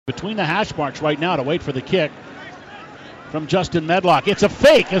Between the hash marks right now to wait for the kick from Justin Medlock. It's a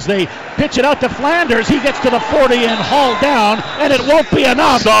fake as they pitch it out to Flanders. He gets to the 40 and hauled down, and it won't be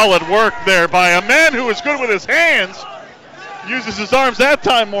enough. Solid work there by a man who is good with his hands. Uses his arms that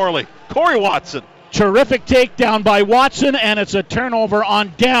time, Morley. Corey Watson. Terrific takedown by Watson, and it's a turnover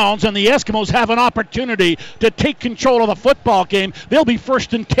on downs, and the Eskimos have an opportunity to take control of the football game. They'll be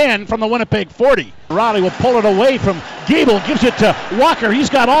 1st and 10 from the Winnipeg 40. Riley will pull it away from Gable, gives it to Walker. He's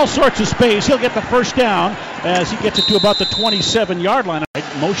got all sorts of space. He'll get the first down as he gets it to about the 27-yard line.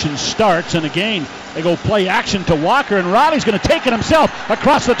 Motion starts, and again, they go play action to Walker, and Riley's going to take it himself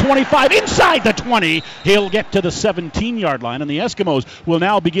across the 25, inside the 20. He'll get to the 17-yard line, and the Eskimos will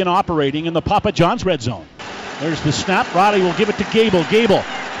now begin operating in the Papa John's red zone. There's the snap. Riley will give it to Gable. Gable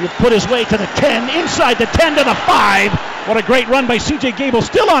will put his way to the 10, inside the 10 to the 5. What a great run by C.J. Gable,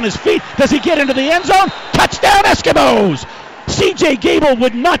 still on his feet. Does he get into the end zone? Touchdown, Eskimos! C.J. Gable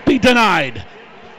would not be denied.